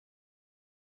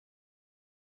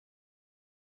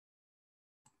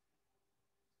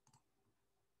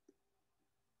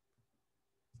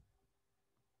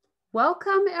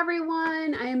Welcome,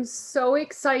 everyone. I am so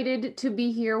excited to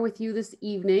be here with you this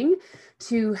evening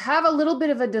to have a little bit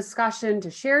of a discussion, to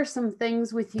share some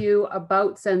things with you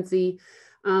about Scentsy.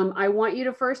 I want you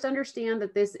to first understand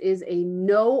that this is a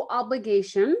no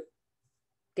obligation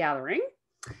gathering.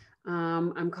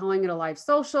 I'm calling it a live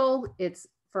social. It's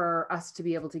for us to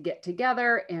be able to get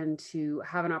together and to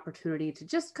have an opportunity to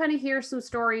just kind of hear some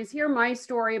stories, hear my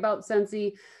story about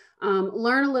Scentsy,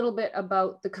 learn a little bit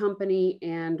about the company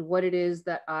and what it is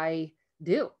that I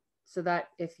do, so that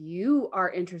if you are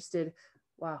interested,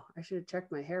 wow, I should have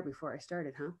checked my hair before I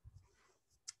started, huh?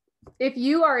 If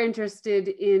you are interested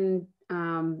in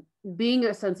being a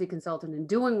Scentsy consultant and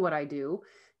doing what I do,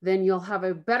 then you'll have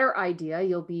a better idea.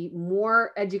 You'll be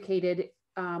more educated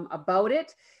about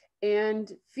it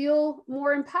and feel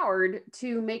more empowered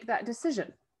to make that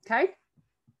decision, okay?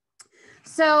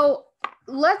 So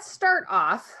let's start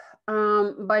off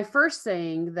by first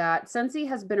saying that Scentsy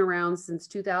has been around since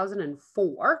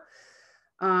 2004.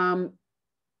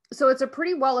 So it's a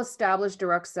pretty well-established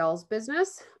direct sales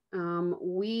business.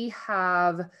 We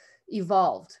have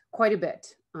evolved quite a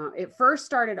bit. It first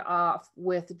started off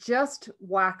with just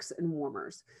wax and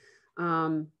warmers.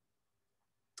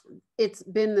 It's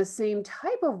been the same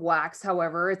type of wax.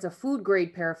 However, it's a food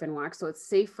grade paraffin wax. So it's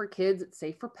safe for kids. It's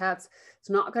safe for pets. It's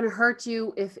not going to hurt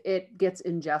you if it gets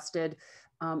ingested.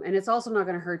 And it's also not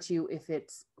going to hurt you if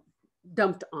it's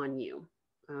dumped on you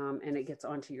and it gets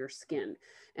onto your skin.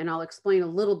 And I'll explain a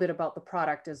little bit about the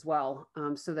product as well,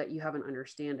 so that you have an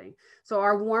understanding. So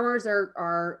our warmers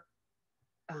are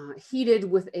heated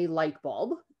with a light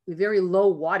bulb, a very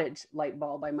low wattage light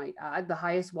bulb, I might add. The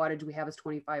highest wattage we have is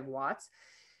 25 watts.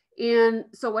 And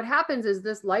so what happens is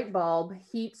this light bulb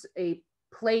heats a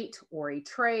plate or a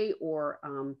tray or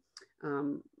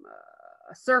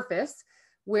a surface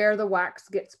where the wax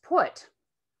gets put.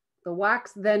 The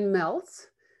wax then melts.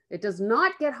 It does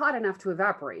not get hot enough to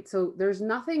evaporate. So there's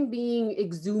nothing being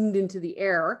exhumed into the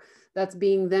air that's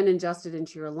being then ingested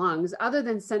into your lungs other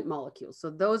than scent molecules. So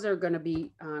those are going to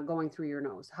be going through your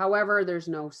nose. However, there's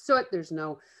no soot, there's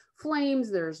no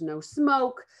flames, there's no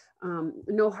smoke,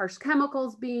 no harsh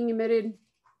chemicals being emitted,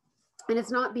 and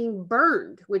it's not being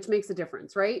burned, which makes a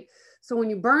difference, right? So when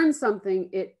you burn something,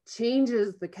 it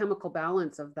changes the chemical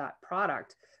balance of that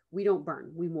product. We don't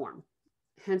burn, we warm.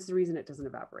 Hence the reason it doesn't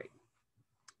evaporate.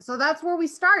 So that's where we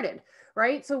started,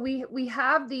 right? So we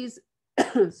have these,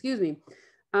 excuse me,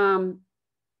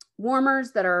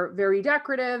 warmers that are very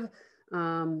decorative,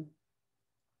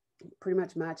 pretty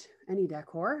much match any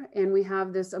decor. And we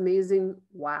have this amazing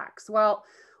wax. Well,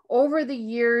 over the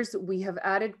years, we have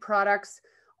added products,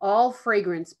 all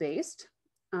fragrance based.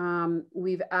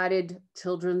 We've added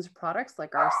children's products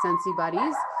like our Scentsy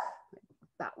Buddies,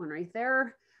 that one right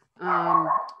there.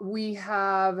 We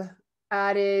have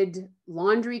added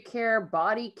laundry care,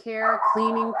 body care,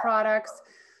 cleaning products,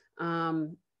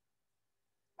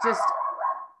 just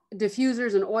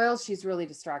diffusers and oils. She's really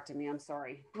distracting me. I'm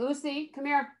sorry. Lucy, come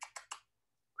here.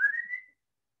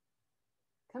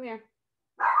 Come here.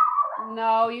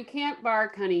 No, you can't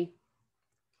bark, honey.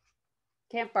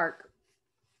 Can't bark.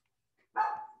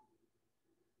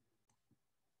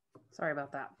 Sorry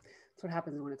about that. That's what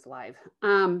happens when it's live.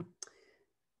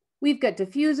 We've got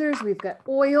diffusers, we've got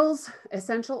oils,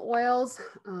 essential oils.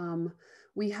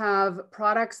 We have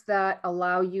products that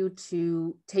allow you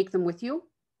to take them with you,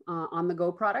 on the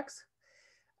go products.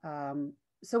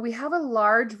 So we have a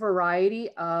large variety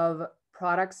of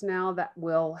products now that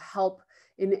will help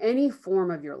in any form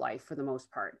of your life for the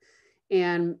most part.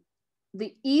 And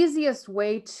the easiest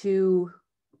way to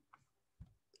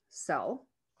sell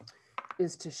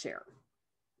is to share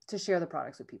the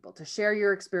products with people, to share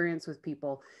your experience with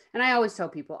people. And I always tell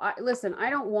people, listen, I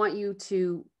don't want you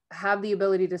to have the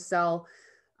ability to sell.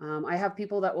 I have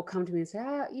people that will come to me and say,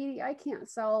 Edie, I can't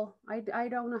sell. I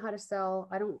don't know how to sell.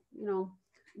 I don't,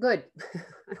 good.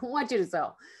 I don't want you to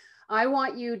sell. I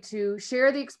want you to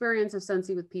share the experience of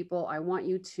Scentsy with people. I want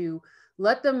you to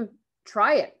let them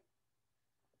try it.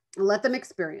 Let them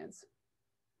experience,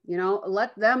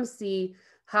 let them see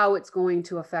how it's going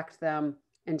to affect them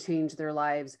and change their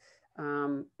lives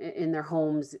in their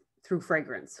homes through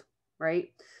fragrance,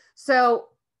 right? So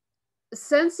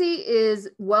Scentsy is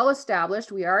well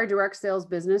established. We are a direct sales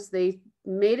business. They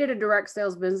made it a direct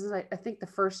sales business, I think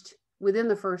within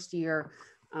the first year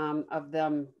of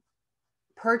them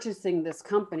purchasing this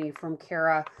company from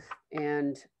Kara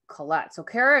and Colette. So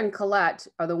Kara and Colette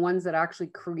are the ones that actually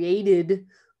created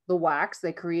the wax.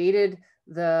 They created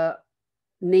the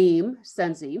name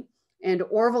Scentsy. And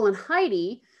Orville and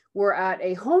Heidi were at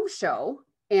a home show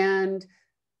and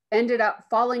ended up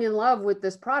falling in love with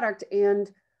this product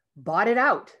and bought it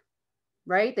out.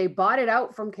 right? They bought it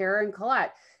out from Kara and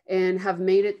Colette and have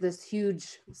made it this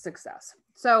huge success.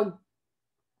 So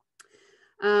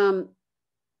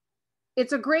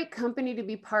it's a great company to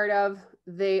be part of.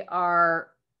 They are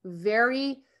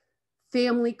very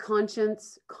family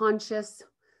conscious.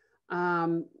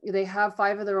 They have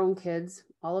 5 of their own kids.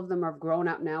 All of them are grown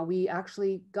up now. We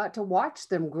actually got to watch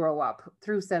them grow up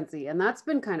through Scentsy, and that's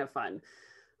been kind of fun.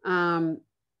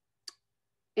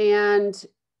 And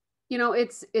you know,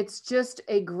 it's just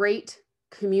a great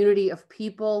community of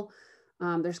people.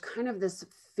 There's kind of this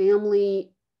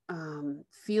family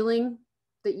feeling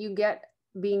that you get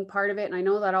being part of it. And I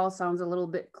know that all sounds a little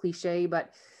bit cliche,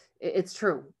 but it's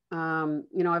true. You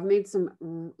know, I've made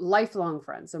some lifelong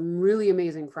friends, some really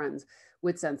amazing friends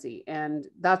with Scentsy, and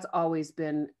that's always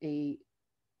been a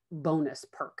bonus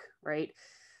perk, right?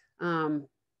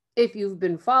 If you've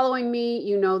been following me,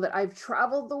 you know that I've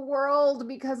traveled the world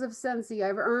because of Scentsy.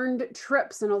 I've earned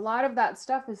trips, and a lot of that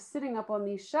stuff is sitting up on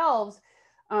these shelves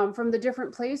from the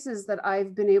different places that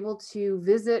I've been able to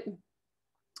visit,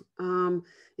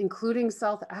 including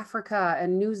South Africa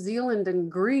and New Zealand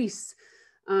and Greece.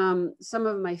 Some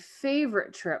of my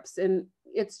favorite trips. And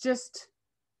it's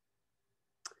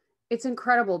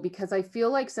incredible because I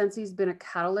feel like Scentsy's been a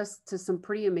catalyst to some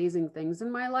pretty amazing things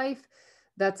in my life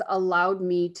that's allowed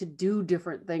me to do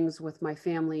different things with my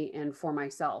family and for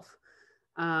myself.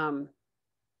 You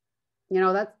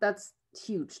know, that's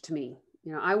huge to me.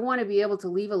 You know, I want to be able to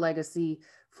leave a legacy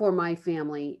for my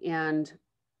family. And,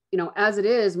 you know, as it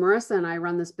is, Marissa and I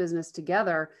run this business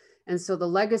together. And so the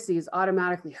legacy is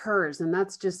automatically hers. And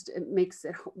that's just, it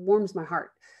warms my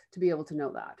heart to be able to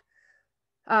know that.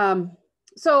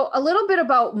 So a little bit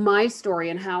about my story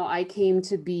and how I came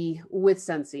to be with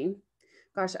Scentsy.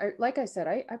 Gosh, like I said,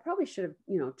 I probably should have,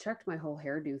 you know, checked my whole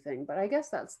hairdo thing, but I guess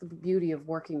that's the beauty of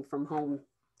working from home.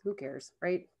 Who cares,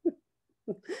 right?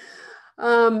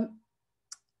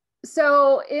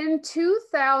 So in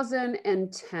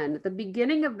 2010, at the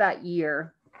beginning of that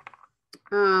year,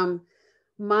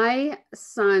 my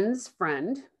son's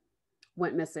friend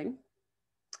went missing.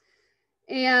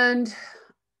 And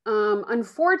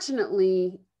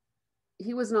unfortunately,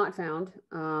 he was not found.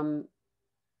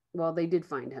 Well, they did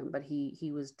find him, but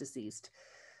he was deceased.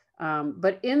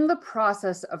 But in the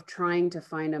process of trying to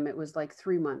find him, it was like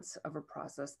 3 months of a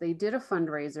process. They did a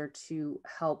fundraiser to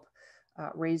help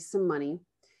raise some money.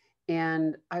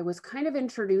 And I was kind of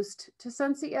introduced to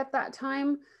Scentsy at that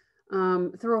time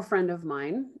through a friend of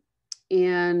mine.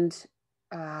 And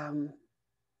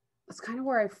that's kind of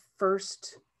where I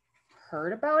first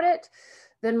heard about it.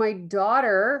 Then my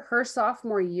daughter, her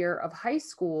sophomore year of high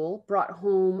school, brought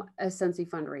home a Scentsy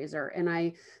fundraiser.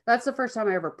 And that's the first time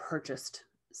I ever purchased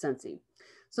Scentsy.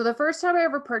 So the first time I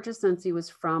ever purchased Scentsy was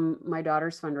from my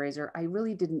daughter's fundraiser. I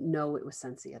really didn't know it was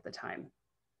Scentsy at the time.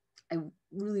 I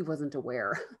really wasn't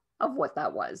aware of what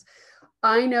that was.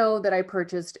 I know that I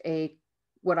purchased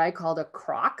what I called a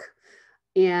crock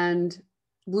and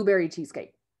blueberry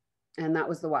cheesecake. And that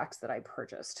was the wax that I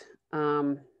purchased.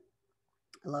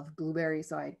 I love blueberry,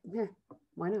 so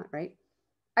why not, right?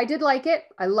 I did like it.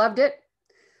 I loved it.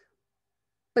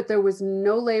 But there was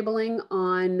no labeling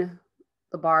on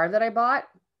the bar that I bought.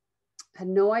 Had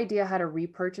no idea how to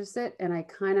repurchase it. And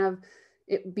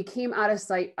it became out of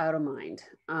sight, out of mind.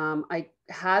 I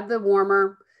had the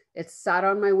warmer. It sat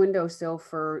on my windowsill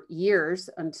for years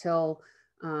until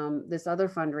this other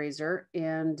fundraiser.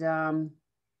 And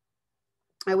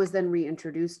I was then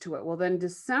reintroduced to it. Well, then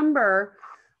December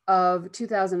of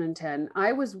 2010,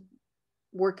 I was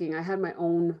working. I had my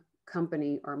own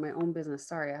company or my own business.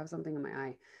 Sorry, I have something in my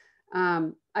eye.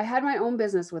 I had my own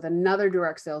business with another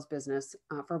direct sales business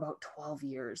for about 12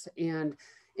 years. And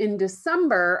in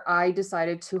December, I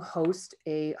decided to host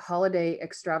a holiday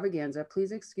extravaganza.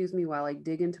 Please excuse me while I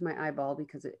dig into my eyeball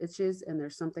because it itches and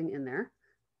there's something in there.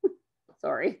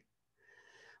 Sorry.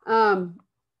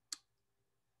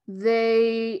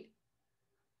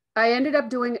 I ended up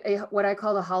doing what I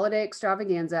call a holiday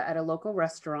extravaganza at a local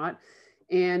restaurant.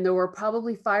 And there were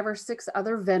probably 5 or 6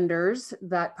 other vendors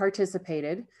that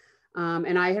participated.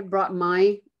 And I had brought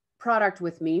my product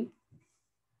with me.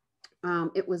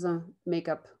 It was a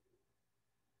makeup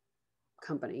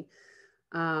company.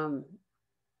 I'll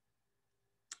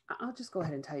just go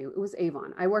ahead and tell you, it was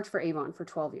Avon. I worked for Avon for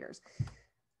 12 years.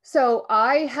 So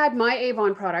I had my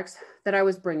Avon products that I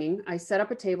was bringing. I set up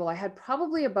a table. I had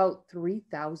probably about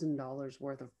 $3,000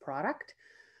 worth of product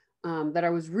that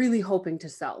I was really hoping to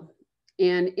sell.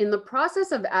 And in the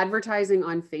process of advertising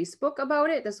on Facebook about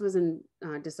it, this was in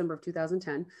December of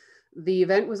 2010. The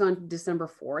event was on December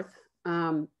 4th.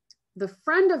 The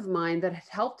friend of mine that had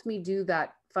helped me do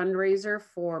that fundraiser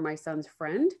for my son's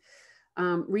friend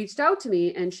reached out to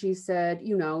me and she said,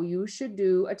 you know, you should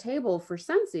do a table for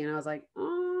Scentsy. And I was like,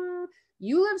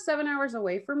 you live 7 hours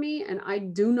away from me, and I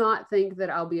do not think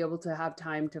that I'll be able to have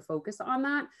time to focus on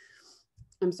that.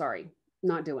 I'm sorry,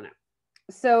 not doing it.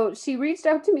 So she reached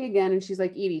out to me again and she's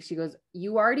like, Edie, she goes,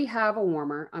 you already have a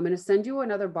warmer. I'm going to send you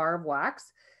another bar of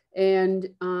wax. And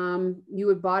you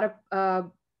had bought a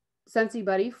Scentsy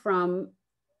Buddy from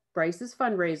Bryce's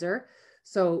fundraiser.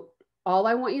 So all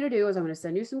I want you to do is I'm going to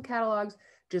send you some catalogs.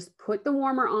 Just put the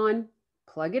warmer on,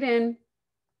 plug it in,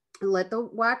 and let the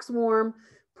wax warm,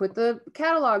 put the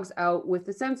catalogs out with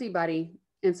the Scentsy Buddy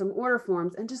and some order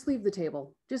forms, and just leave the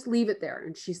table. Just leave it there.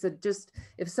 And she said, just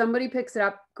if somebody picks it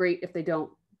up, great. If they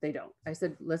don't, they don't. I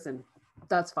said, listen,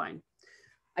 that's fine.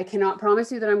 I cannot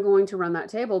promise you that I'm going to run that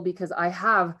table because I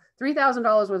have $3,000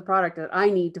 worth of product that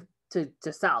I need to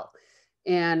sell.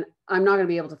 And I'm not going to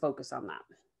be able to focus on that.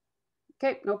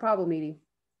 Okay, no problem, Edie,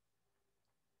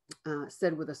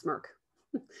 said with a smirk.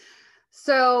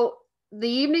 So the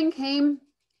evening came.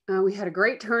 We had a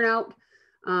great turnout.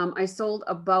 I sold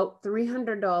about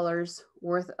 $300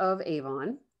 worth of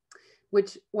Avon,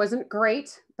 which wasn't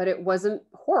great, but it wasn't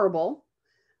horrible.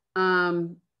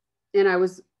 And I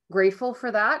was grateful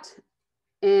for that.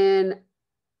 And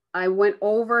I went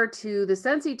over to the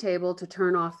Scentsy table to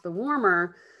turn off the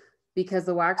warmer because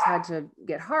the wax had to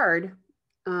get hard.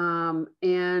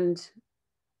 And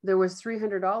there was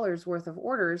 $300 worth of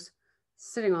orders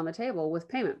sitting on the table with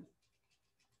payment.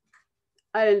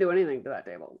 I didn't do anything to that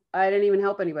table. I didn't even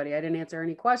help anybody. I didn't answer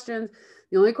any questions.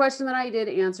 The only question that I did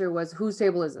answer was, whose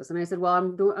table is this? And I said, well,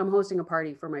 I'm hosting a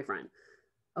party for my friend.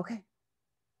 Okay.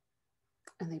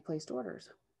 And they placed orders.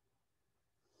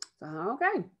 So,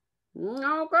 okay.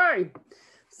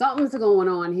 Something's going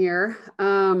on here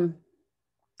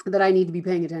that I need to be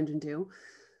paying attention to.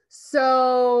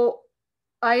 So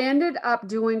I ended up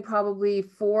doing probably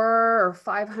 $400 or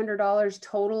 $500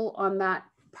 total on that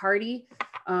party.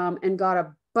 And got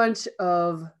a bunch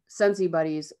of Scentsy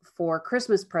Buddies for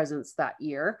Christmas presents that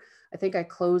year. I think I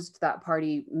closed that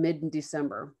party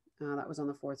mid-December. That was on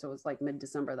the 4th, so it was like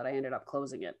mid-December that I ended up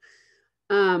closing it.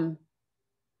 And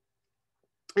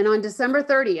on December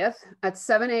 30th at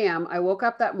 7 a.m., I woke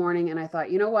up that morning and I thought,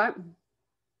 you know what?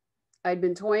 I'd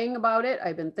been toying about it.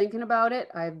 I've been thinking about it.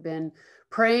 I've been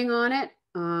praying on it.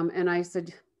 And I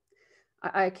said,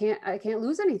 I can't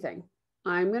lose anything.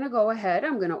 I'm going to go ahead.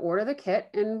 I'm going to order the kit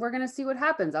and we're going to see what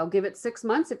happens. I'll give it 6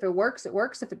 months. If it works, it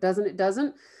works. If it doesn't, it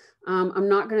doesn't. I'm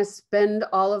not going to spend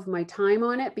all of my time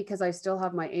on it because I still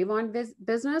have my Avon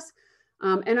business.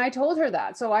 And I told her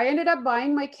that. So I ended up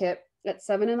buying my kit at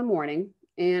 7 in the morning.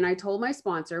 And I told my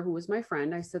sponsor, who was my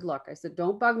friend, I said, look, I said,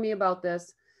 don't bug me about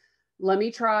this. Let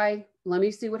me try. Let me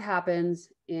see what happens.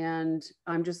 And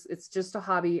it's just a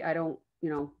hobby. I don't,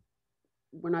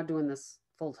 we're not doing this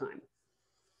full time.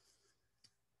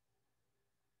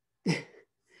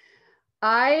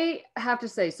 I have to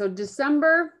say, so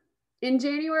in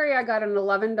January, I got an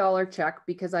 $11 check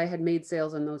because I had made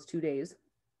sales in those 2 days,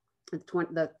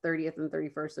 the 30th and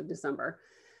 31st of December.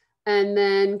 And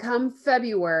then come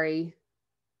February,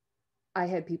 I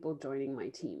had people joining my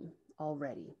team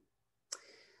already.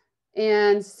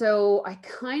 And so I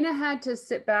kind of had to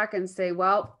sit back and say,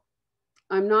 well,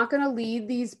 I'm not going to lead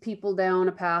these people down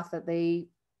a path that they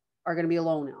are going to be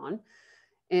alone on.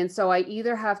 And so I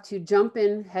either have to jump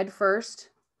in head first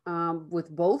with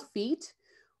both feet,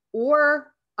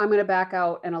 or I'm going to back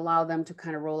out and allow them to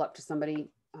kind of roll up to somebody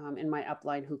in my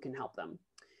upline who can help them.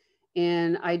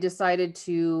 And I decided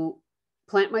to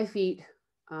plant my feet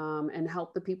and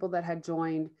help the people that had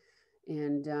joined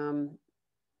and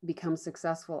become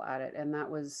successful at it. And that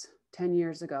was 10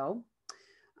 years ago.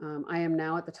 I am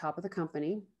now at the top of the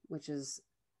company, which is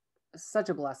such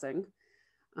a blessing.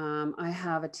 I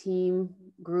have a team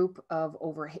group of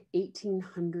over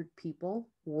 1,800 people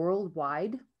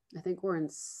worldwide. I think we're in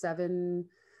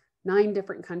 9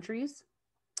 different countries.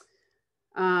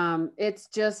 It's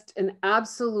just an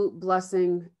absolute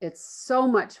blessing. It's so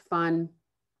much fun.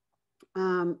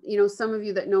 Some of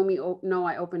you that know me know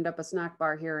I opened up a snack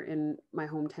bar here in my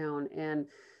hometown, and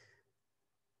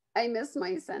I miss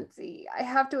my Scentsy. I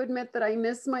have to admit that I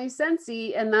miss my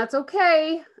Scentsy, and that's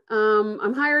okay.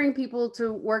 I'm hiring people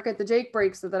to work at the Jake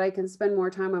break so that I can spend more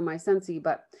time on my Scentsy,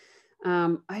 but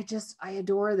I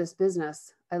adore this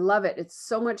business. I love it. It's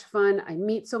so much fun. I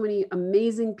meet so many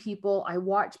amazing people. I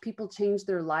watch people change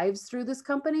their lives through this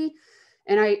company.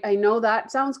 And I know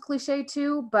that sounds cliche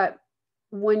too, but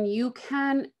when you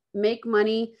can make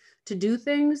money to do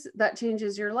things, that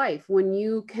changes your life. When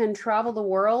you can travel the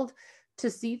world to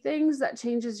see things, that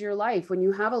changes your life. When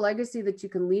you have a legacy that you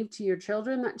can leave to your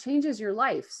children, that changes your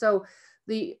life. So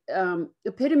the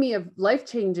epitome of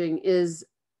life-changing is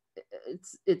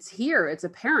it's here, it's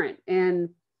apparent, and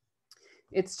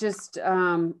it's just,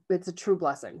 it's a true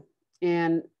blessing.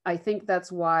 And I think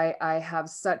that's why I have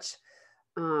such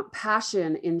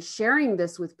passion in sharing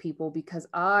this with people, because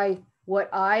what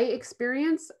I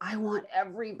experience, I want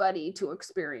everybody to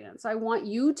experience. I want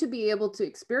you to be able to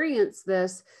experience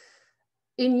this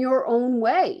in your own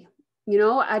way, you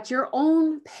know, at your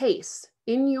own pace,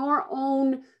 in your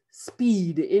own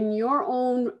speed, in your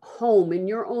own home, in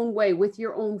your own way, with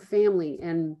your own family,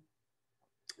 and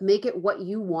make it what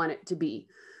you want it to be.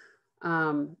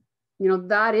 You know,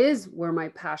 that is where my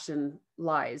passion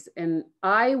lies. And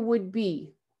I would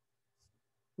be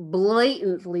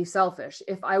blatantly selfish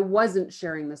if I wasn't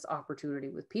sharing this opportunity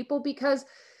with people, because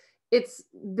it's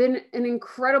been an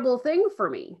incredible thing for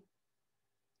me.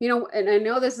 You know, and I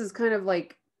know this is kind of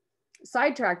like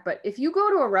sidetracked, but if you go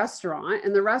to a restaurant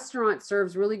and the restaurant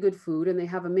serves really good food and they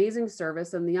have amazing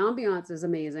service and the ambiance is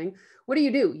amazing, what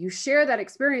do? You share that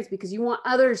experience because you want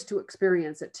others to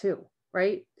experience it too,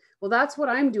 right? Well, that's what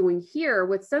I'm doing here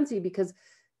with Scentsy, because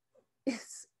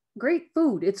it's great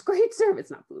food. It's great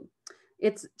service, not food.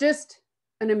 It's just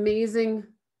an amazing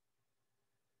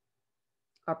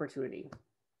opportunity.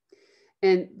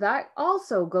 And that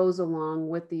also goes along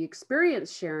with the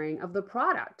experience sharing of the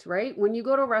product, right? When you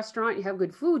go to a restaurant, you have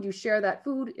good food, you share that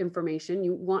food information,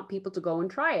 you want people to go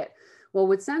and try it. Well,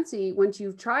 with Scentsy, once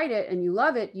you've tried it and you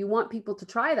love it, you want people to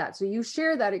try that. So you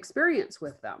share that experience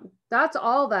with them. That's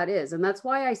all that is. And that's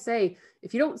why I say,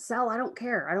 if you don't sell, I don't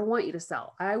care. I don't want you to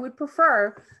sell. I would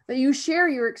prefer that you share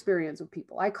your experience with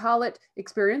people. I call it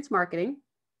experience marketing.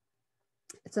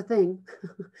 It's a thing.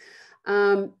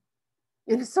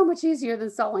 And it's so much easier than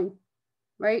selling,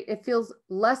 right? It feels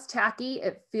less tacky.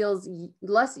 It feels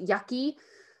less yucky,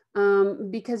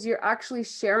 because you're actually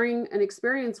sharing an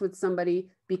experience with somebody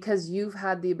because you've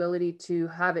had the ability to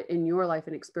have it in your life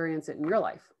and experience it in your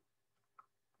life,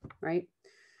 right?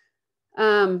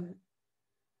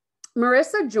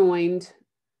 Marissa joined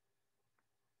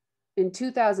in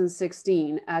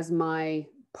 2016 as my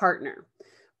partner.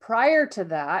 Prior to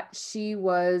that, she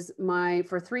was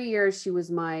for 3 years, she was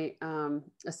my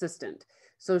assistant.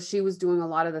 So she was doing a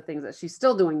lot of the things that she's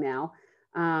still doing now,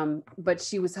 but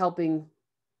she was helping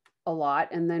a lot.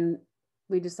 And then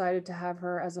we decided to have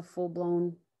her as a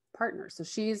full-blown partner. So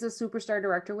she's a superstar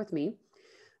director with me.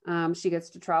 She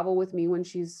gets to travel with me when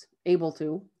she's able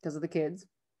to because of the kids.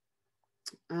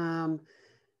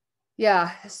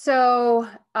 Yeah, so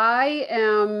I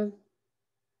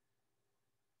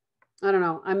don't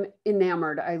know, I'm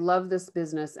enamored. I love this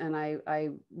business, and I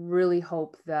really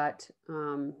hope that,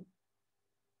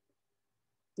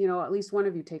 you know, at least one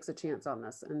of you takes a chance on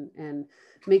this and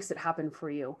makes it happen for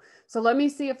you. So let me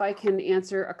see if I can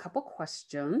answer a couple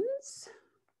questions.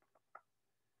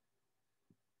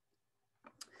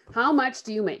 How much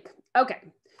do you make? Okay.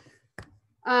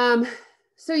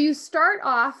 So you start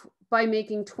off by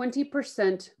making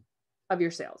 20% of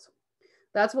your sales.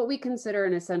 That's what we consider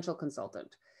an essential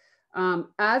consultant.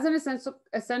 As an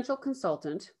essential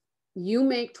consultant, you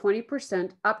make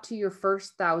 20% up to your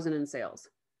first 1,000 in sales.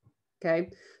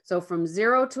 Okay. So from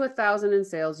 0 to 1,000 in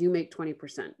sales, you make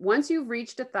 20%. Once you've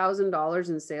reached $1,000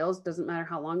 in sales, doesn't matter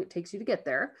how long it takes you to get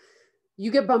there,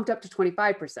 you get bumped up to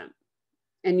 25%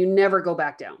 and you never go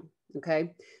back down.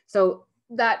 Okay. So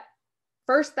that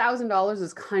first $1,000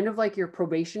 is kind of like your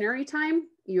probationary time,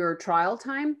 your trial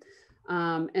time.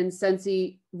 And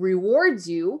Scentsy rewards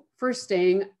you for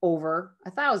staying over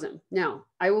 1,000. Now,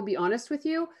 I will be honest with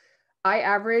you. I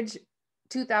average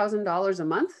 $2,000 a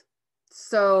month.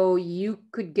 So you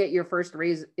could get your first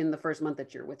raise in the first month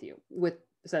that you're with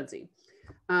Scentsy.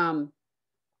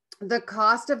 The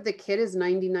cost of the kit is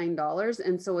 $99.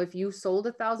 And so if you sold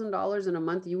 $1,000 in a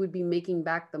month, you would be making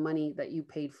back the money that you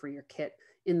paid for your kit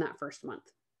in that first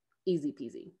month. Easy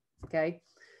peasy. Okay.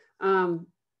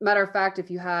 Matter of fact,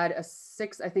 if you had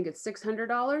I think it's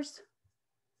 $600.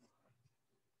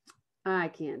 I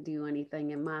can't do anything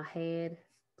in my head.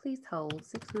 Please hold.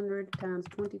 600 times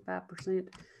 25%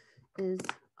 is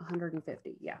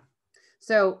 150. Yeah.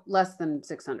 So less than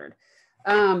 600.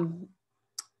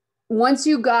 Once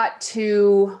you got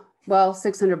to, well,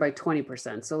 600 by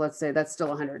 20%. So let's say that's still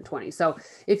 120. So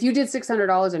if you did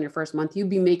 $600 in your first month, you'd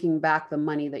be making back the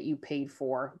money that you paid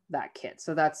for that kit.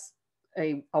 So that's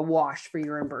a wash for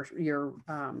your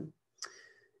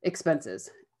expenses.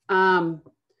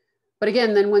 But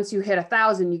again, then once you hit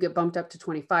 1,000, you get bumped up to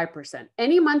 25%.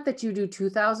 Any month that you do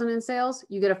 2,000 in sales,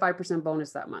 you get a 5%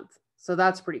 bonus that month. So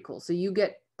that's pretty cool. So you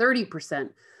get 30%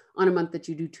 on a month that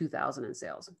you do 2,000 in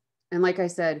sales. And like I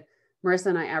said, Marissa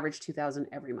and I average 2,000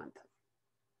 every month.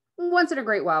 once in a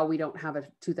great while, we don't have a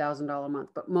 $2,000 a month,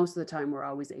 but most of the time we're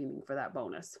always aiming for that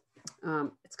bonus.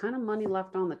 It's kind of money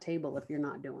left on the table if you're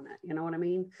not doing it. You know what I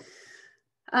mean?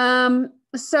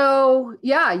 So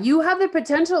yeah, you have the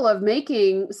potential of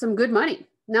making some good money.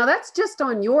 Now that's just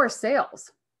on your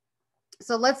sales.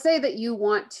 So let's say that you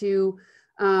want to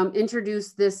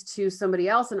introduce this to somebody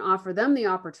else and offer them the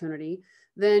opportunity,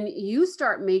 then you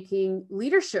start making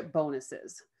leadership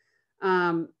bonuses.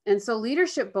 And so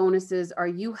leadership bonuses are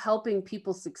you helping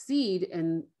people succeed,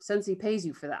 and Scentsy pays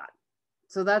you for that.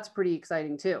 So that's pretty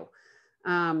exciting too.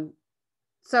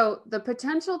 So the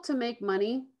potential to make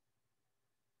money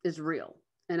is real.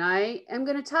 And I am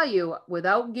going to tell you,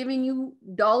 without giving you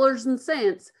dollars and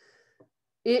cents,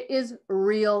 it is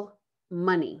real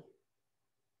money.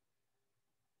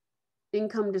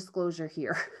 Income disclosure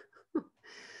here.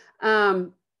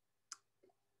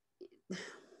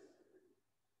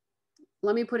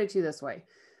 Let me put it to you this way.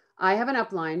 I have an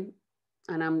upline,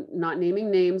 and I'm not naming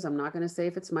names. I'm not going to say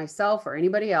if it's myself or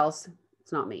anybody else.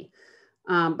 It's not me.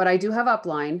 But I do have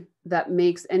upline that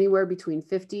makes anywhere between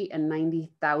 $50,000 and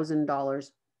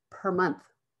 $90,000 per month.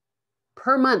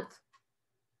 Per month.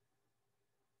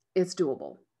 It's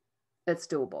doable. It's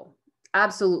doable.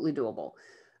 Absolutely doable.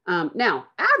 Now,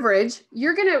 average,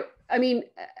 you're going to, I mean,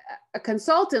 a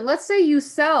consultant, let's say you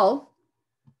sell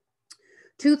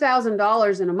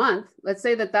 $2,000 in a month. Let's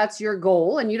say that that's your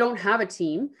goal and you don't have a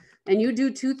team and you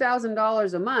do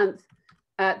 $2,000 a month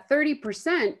at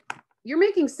 30%, you're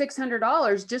making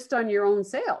 $600 just on your own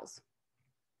sales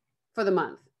for the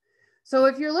month. So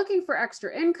if you're looking for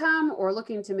extra income or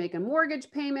looking to make a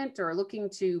mortgage payment or looking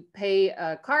to pay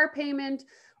a car payment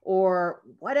or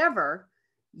whatever,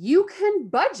 you can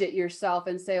budget yourself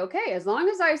and say, okay, as long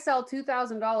as I sell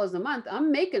 $2,000 a month,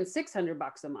 I'm making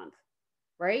 $600 a month,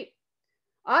 right?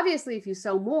 Obviously, if you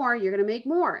sell more, you're going to make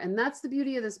more. And that's the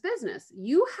beauty of this business.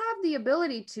 You have the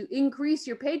ability to increase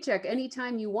your paycheck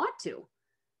anytime you want to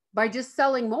by just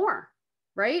selling more,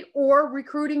 right? Or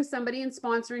recruiting somebody and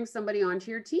sponsoring somebody onto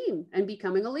your team and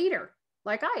becoming a leader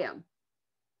like I am,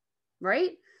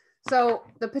 right? So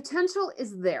the potential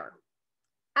is there.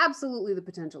 Absolutely, the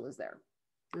potential is there.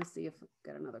 Let's see if I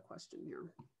get another question here.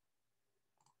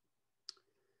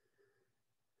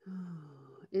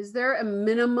 Is there a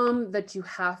minimum that you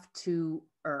have to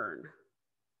earn?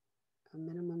 A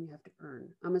minimum you have to earn.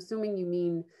 I'm assuming you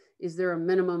mean, is there a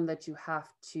minimum that you have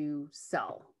to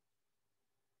sell?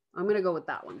 I'm going to go with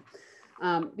that one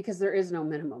because there is no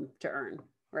minimum to earn,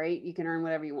 right? You can earn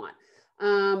whatever you want.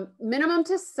 Minimum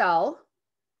to sell,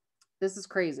 this is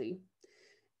crazy,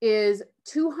 is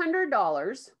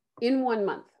 $200 in 1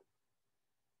 month,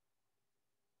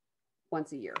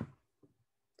 once a year.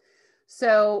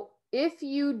 So if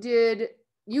you did,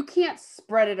 you can't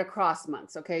spread it across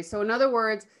months, okay? So in other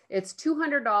words, it's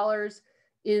 $200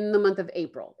 in the month of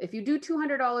April. If you do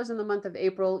 $200 in the month of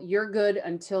April, you're good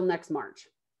until next March.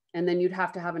 And then you'd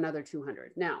have to have another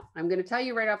 200. Now, I'm going to tell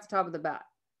you right off the top of the bat,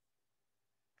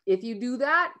 if you do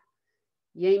that,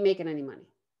 you ain't making any money,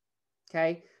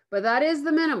 okay? But that is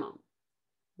the minimum,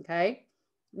 okay?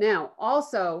 Now,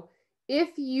 also,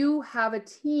 if you have a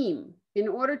team, in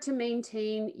order to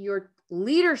maintain your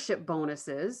leadership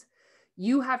bonuses,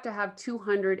 you have to have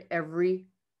 200 every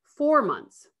 4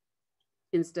 months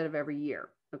instead of every year,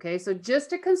 okay? So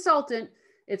just a consultant,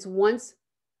 it's once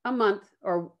a month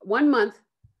or 1 month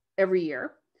every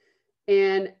year.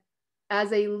 And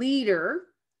as a leader,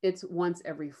 it's once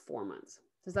every 4 months.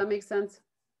 Does that make sense?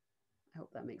 I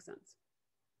hope that makes sense.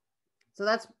 So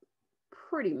that's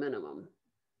pretty minimum.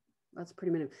 That's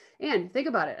pretty minimum. And think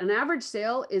about it. An average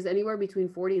sale is anywhere between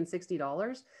 $40 and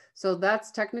 $60. So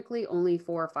that's technically only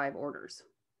 4 or 5 orders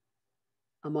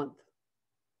a month.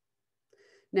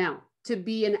 Now, to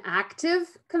be an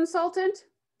active consultant,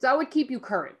 that would keep you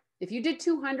current. If you did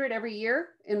 200 every year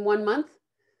in 1 month,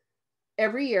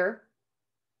 every year,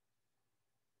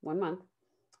 1 month,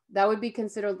 that would be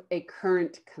considered a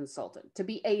current consultant. To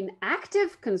be an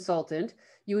active consultant,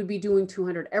 you would be doing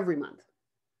 200 every month.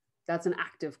 That's an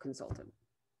active consultant,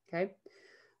 okay?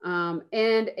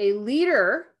 And a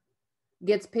leader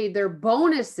gets paid their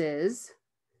bonuses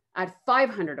at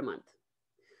 500 a month.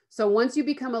 So once you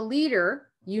become a leader,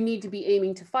 you need to be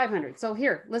aiming to 500. So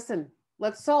here, listen,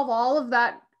 let's solve all of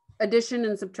that addition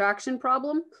and subtraction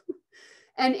problem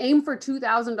and aim for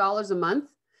 $2,000 a month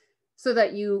so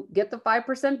that you get the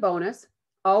 5% bonus,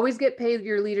 always get paid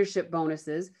your leadership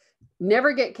bonuses,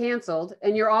 never get canceled,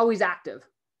 and you're always active.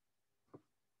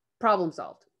 Problem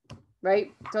solved,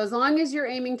 right? So as long as you're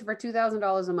aiming for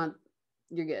 $2,000 a month,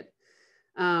 you're good.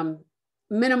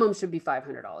 Minimum should be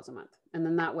 $500 a month. And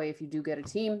then that way, if you do get a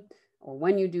team or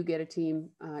when you do get a team,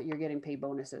 you're getting paid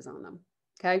bonuses on them.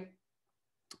 Okay.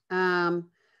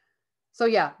 So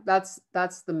yeah, that's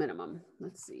the minimum.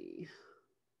 Let's see.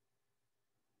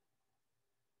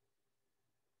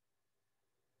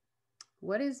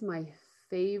 What is my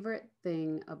favorite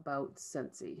thing about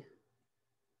Scentsy?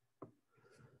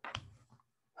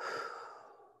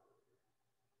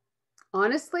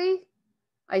 Honestly,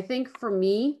 I think for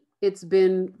me, it's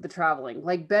been the traveling.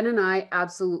 Like Ben and I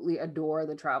absolutely adore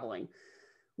the traveling.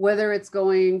 Whether it's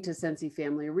going to Scentsy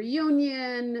Family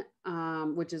Reunion,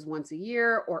 which is once a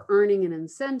year, or earning an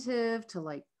incentive to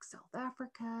like South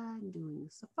Africa and doing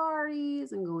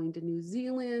safaris and going to New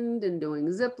Zealand and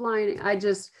doing zip lining.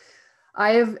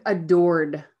 I have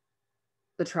adored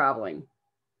the traveling.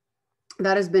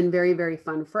 That has been very, very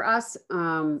fun for us.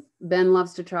 Ben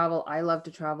loves to travel. I love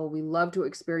to travel. We love to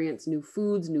experience new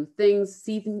foods, new things,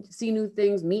 see new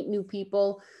things, meet new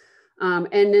people.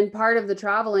 And then part of the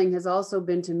traveling has also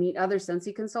been to meet other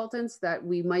Scentsy consultants that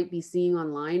we might be seeing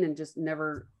online and just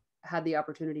never had the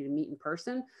opportunity to meet in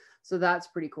person. So that's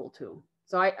pretty cool too.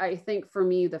 So I think for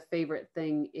me, the favorite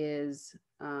thing is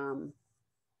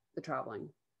the traveling.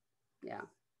 Yeah,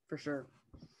 for sure.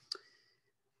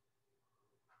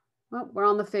 Well, we're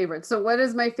on the favorite. So what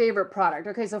is my favorite product?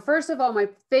 Okay, so first of all, my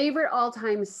favorite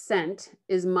all-time scent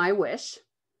is My Wish.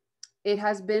 It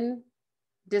has been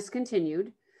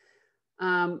discontinued.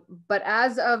 But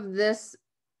as of this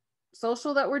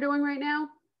social that we're doing right now,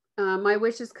 My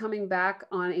Wish is coming back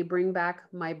on a Bring Back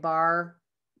My Bar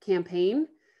campaign.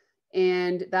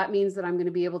 And that means that I'm going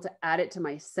to be able to add it to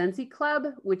my Scentsy Club,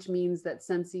 which means that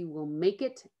Scentsy will make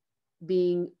it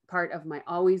being part of my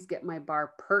Always Get My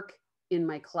Bar perk in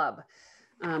my club.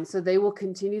 So they will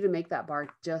continue to make that bar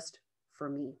just for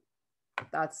me.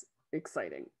 That's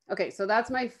exciting. Okay, so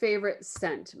that's my favorite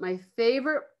scent. My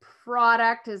favorite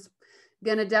product is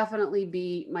gonna definitely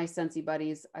be my Scentsy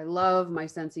Buddies. I love my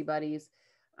Scentsy Buddies.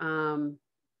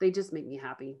 They just make me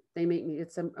happy. They make me,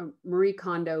 it's a Marie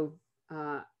Kondo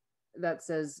that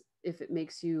says, if it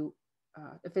makes you,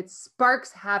 if it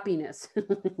sparks happiness,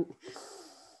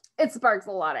 it sparks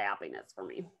a lot of happiness for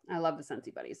me. I love the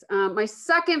Scentsy Buddies. My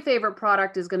second favorite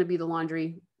product is gonna be the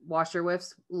laundry washer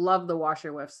whiffs. Love the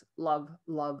washer whiffs. Love,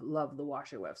 love, love the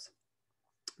washer whiffs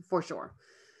for sure.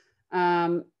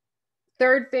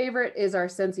 Third favorite is our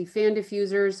Scentsy fan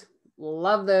diffusers.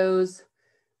 Love those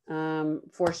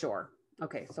for sure.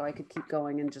 Okay, so I could keep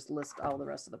going and just list all the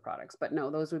rest of the products, but no,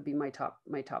 those would be my top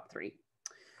three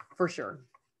for sure.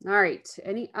 All right,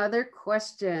 any other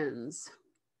questions?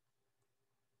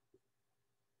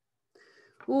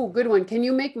 Ooh, good one. Can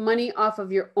you make money off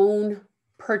of your own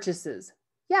purchases?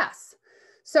 Yes.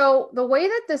 So the way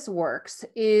that this works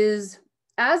is,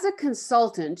 as a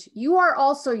consultant, you are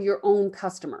also your own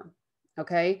customer.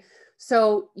 Okay.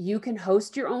 So you can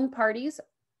host your own parties,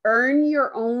 earn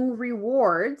your own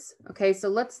rewards. Okay. So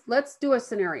let's do a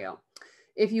scenario.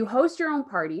 If you host your own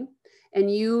party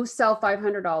and you sell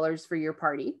 $500 for your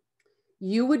party,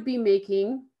 you would be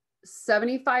making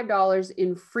 $75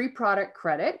 in free product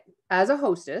credit. As a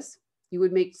hostess, you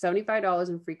would make $75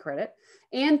 in free credit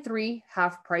and 3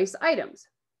 half-price items.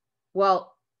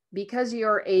 Well, because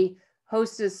you're a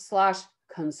hostess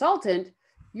 / consultant,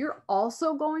 you're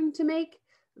also going to make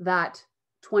that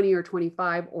 20 or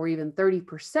 25 or even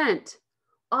 30%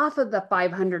 off of the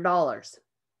 $500.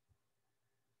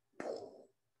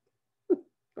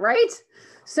 Right?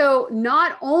 So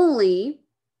not only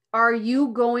are you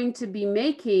going to be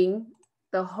making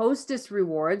the hostess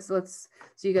rewards,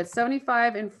 so you get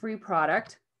 75 in free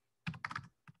product.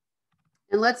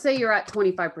 And let's say you're at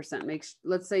 25%.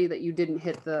 Let's say that you didn't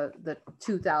hit the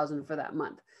 2,000 for that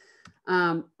month.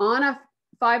 On a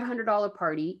 $500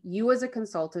 party, you as a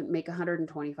consultant make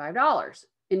 $125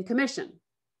 in commission.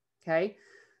 Okay.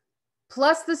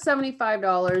 Plus the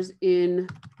 $75 in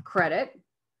credit,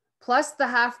 plus the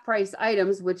half price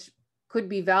items, which could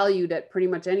be valued at pretty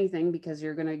much anything because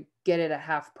you're going to get it at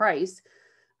half price.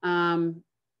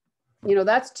 You know,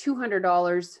 that's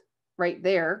 $200 right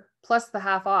there, plus the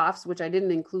half offs, which I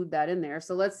didn't include that in there.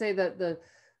 So let's say that a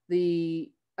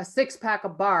 6-pack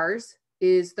of bars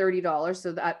is $30.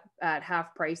 So that at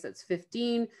half price, that's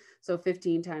 15. So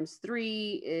 15 times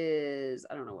 3 is,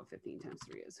 I don't know what 15 times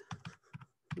 3 is.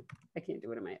 I can't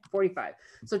do it in my head. 45.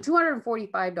 So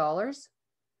 $245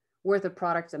 worth of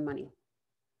products and money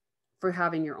for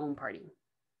having your own party.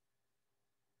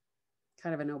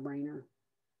 Kind of a no-brainer.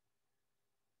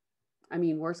 I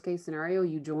mean, worst case scenario,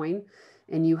 you join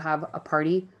and you have a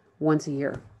party once a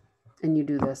year and you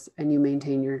do this and you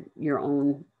maintain your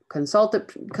own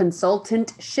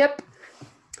consultantship,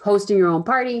 hosting your own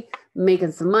party,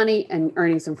 making some money and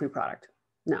earning some free product.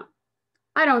 No,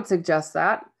 I don't suggest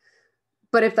that.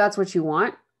 But if that's what you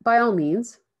want, by all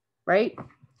means, right?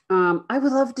 I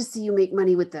would love to see you make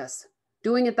money with this.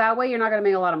 Doing it that way, you're not going to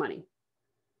make a lot of money,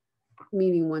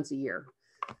 meaning once a year.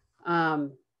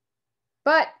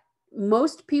 But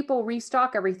most people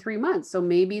restock every 3 months. So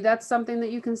maybe that's something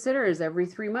that you consider is every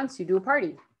 3 months you do a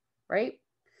party, right?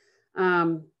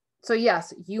 So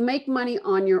yes, you make money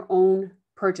on your own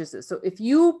purchases. So if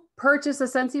you purchase a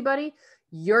Scentsy Buddy,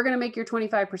 you're going to make your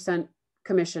 25%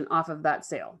 commission off of that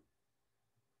sale.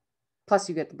 Plus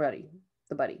you get the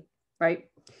buddy, right?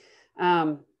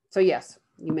 So yes,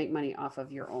 you make money off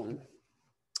of your own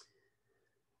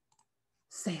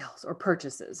sales or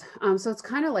purchases. So it's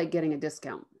kind of like getting a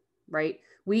discount, right?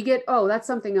 We get, oh, that's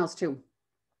something else too.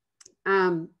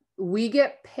 We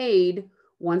get paid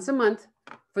once a month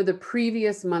for the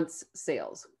previous month's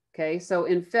sales. Okay. So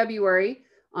in February,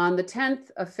 on the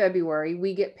 10th of February,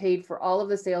 we get paid for all of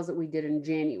the sales that we did in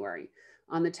January.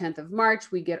 On the 10th of March,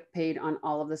 we get paid on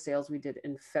all of the sales we did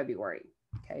in February.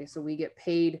 Okay. So we get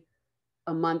paid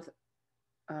a month,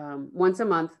 once a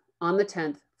month on the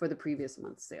 10th for the previous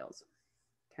month's sales.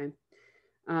 Okay.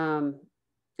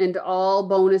 And all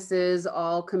bonuses,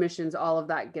 all commissions, all of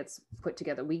that gets put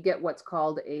together. We get what's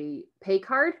called a pay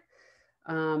card.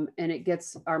 And it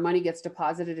gets, our money gets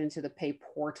deposited into the pay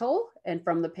portal. And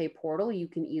from the pay portal, you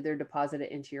can either deposit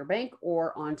it into your bank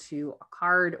or onto a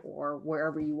card or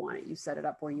wherever you want it. You set it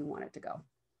up where you want it to go.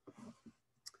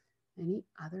 Any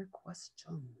other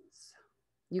questions?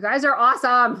 You guys are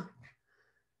awesome.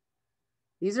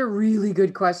 These are really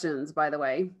good questions, by the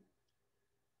way.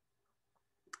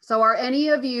 So are any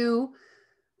of you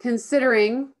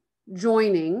considering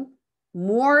joining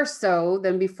more so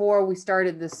than before we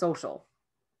started this social?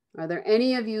 Are there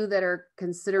any of you that are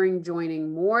considering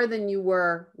joining more than you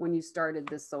were when you started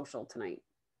this social tonight?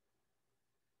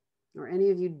 Or any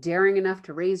of you daring enough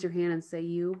to raise your hand and say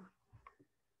you?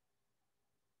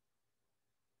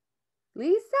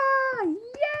 Lisa,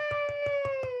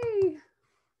 yay!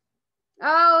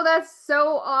 Oh, that's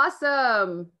so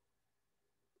awesome.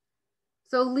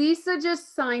 So Lisa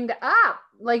just signed up.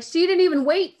 Like she didn't even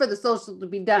wait for the social to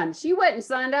be done. She went and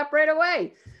signed up right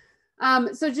away.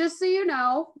 So just so you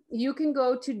know, you can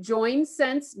go to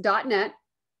joinscents.net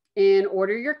and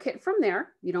order your kit from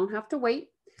there. You don't have to wait.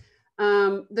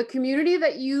 The community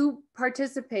that you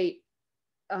participate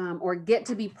or get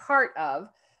to be part of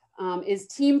is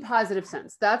Team Positive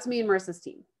Scents. That's me and Marissa's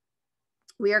team.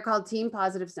 We are called Team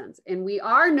Positive Scents, and we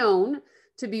are known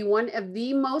to be one of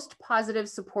the most positive,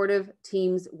 supportive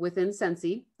teams within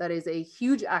Scentsy. That is a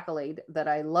huge accolade that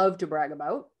I love to brag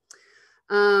about.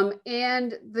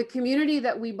 And the community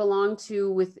that we belong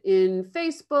to within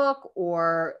Facebook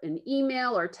or an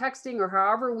email or texting or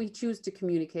however we choose to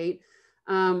communicate,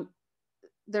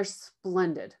 they're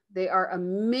splendid. They are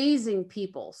amazing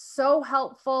people, so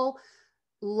helpful,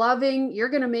 loving. You're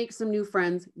going to make some new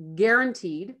friends,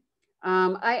 guaranteed.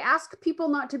 I ask people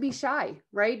not to be shy,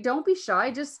 right? Don't be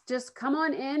shy. Just come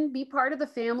on in, be part of the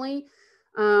family.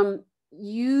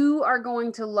 You are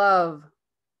going to love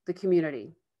the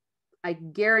community. I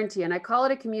guarantee, and I call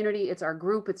it a community. It's our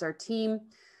group. It's our team.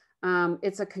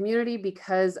 It's a community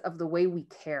because of the way we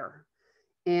care.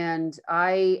 And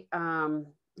I'm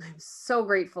so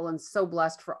grateful and so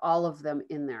blessed for all of them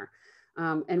in there.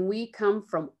 And we come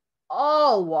from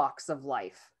all walks of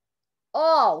life.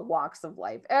 All walks of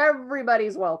life.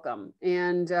 Everybody's welcome.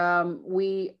 And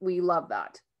we love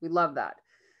that. We love that.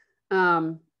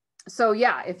 So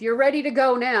yeah, if you're ready to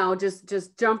go now, just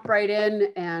jump right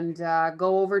in and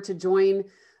go over to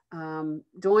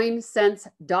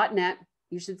joinscents.net.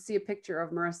 You should see a picture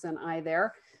of Marissa and I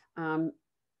there.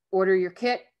 Order your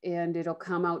kit and it'll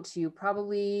come out to you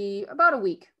probably about a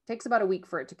week. It takes about a week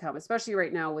for it to come, especially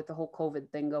right now with the whole COVID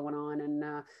thing going on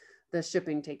and the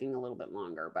shipping taking a little bit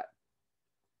longer, but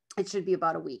it should be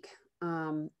about a week.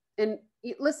 And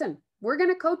listen, we're going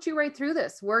to coach you right through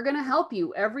this. We're going to help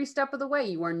you every step of the way.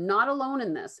 You are not alone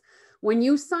in this. When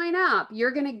you sign up,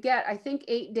 you're going to get, I think,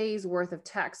 8 days worth of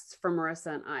texts from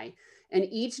Marissa and I. And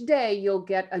each day you'll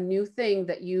get a new thing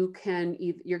that you can,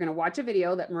 you're going to watch a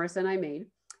video that Marissa and I made,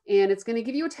 and it's going to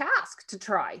give you a task to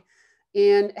try.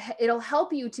 And it'll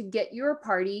help you to get your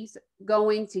parties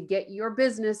going, to get your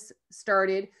business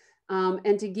started,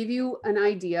 and to give you an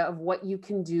idea of what you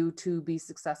can do to be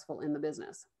successful in the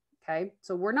business. Okay,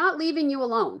 so we're not leaving you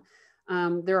alone.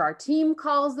 There are team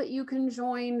calls that you can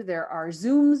join. There are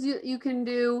Zooms you can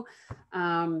do.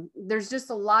 There's just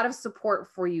a lot of support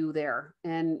for you there,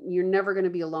 and you're never going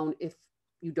to be alone if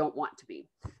you don't want to be.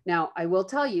 Now, I will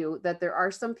tell you that there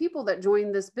are some people that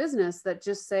join this business that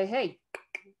just say, hey,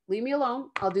 leave me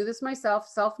alone. I'll do this myself,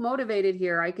 self-motivated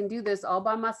here. I can do this all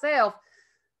by myself.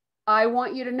 I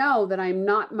want you to know that I'm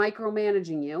not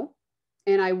micromanaging you,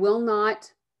 and I will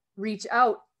not reach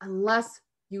out unless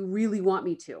you really want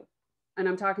me to. And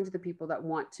I'm talking to the people that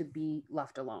want to be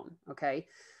left alone. Okay.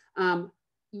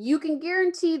 You can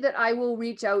guarantee that I will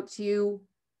reach out to you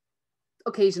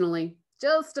occasionally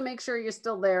just to make sure you're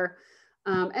still there.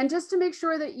 And just to make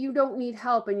sure that you don't need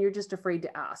help and you're just afraid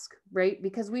to ask, right?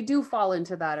 Because we do fall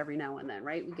into that every now and then,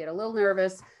 right? We get a little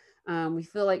nervous. We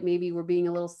feel like maybe we're being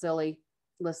a little silly.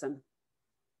 Listen,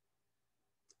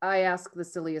 I ask the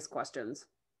silliest questions.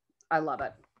 I love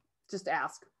it. Just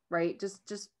ask, right?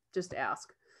 Just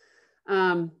ask.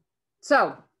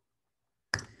 So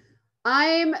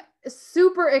I'm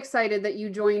super excited that you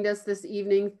joined us this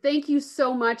evening. Thank you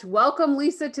so much. Welcome,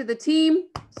 Lisa, to the team.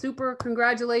 Super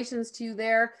congratulations to you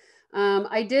there.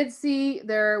 I did see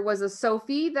there was a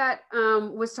Sophie that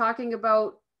was talking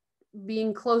about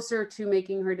being closer to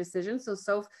making her decision. So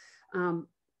Soph,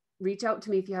 reach out to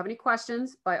me if you have any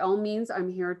questions. By all means, I'm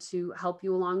here to help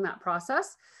you along that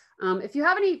process. If you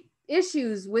have any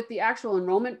issues with the actual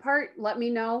enrollment part, let me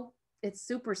know. It's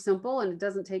super simple and it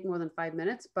doesn't take more than 5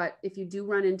 minutes. But if you do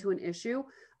run into an issue,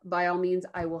 by all means,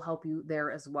 I will help you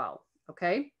there as well.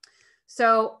 Okay.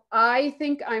 So I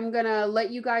think I'm going to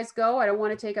let you guys go. I don't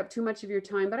want to take up too much of your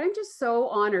time, but I'm just so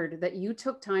honored that you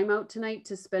took time out tonight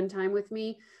to spend time with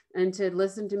me and to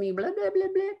listen to me, blah, blah, blah,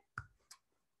 blah.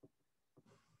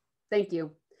 Thank you.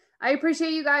 I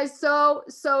appreciate you guys so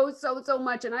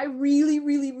much. And I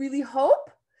really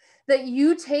hope that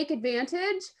you take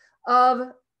advantage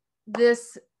of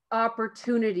this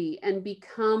opportunity and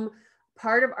become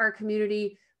part of our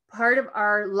community, part of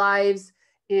our lives,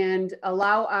 and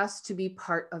allow us to be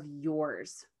part of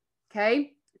yours.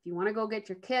 Okay. If you want to go get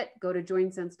your kit, go to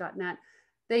joinsense.net.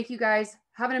 Thank you guys.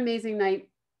 Have an amazing night.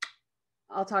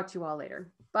 I'll talk to you all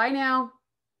later. Bye now.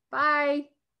 Bye.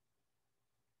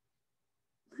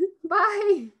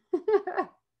 Bye.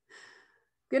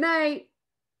 Good night.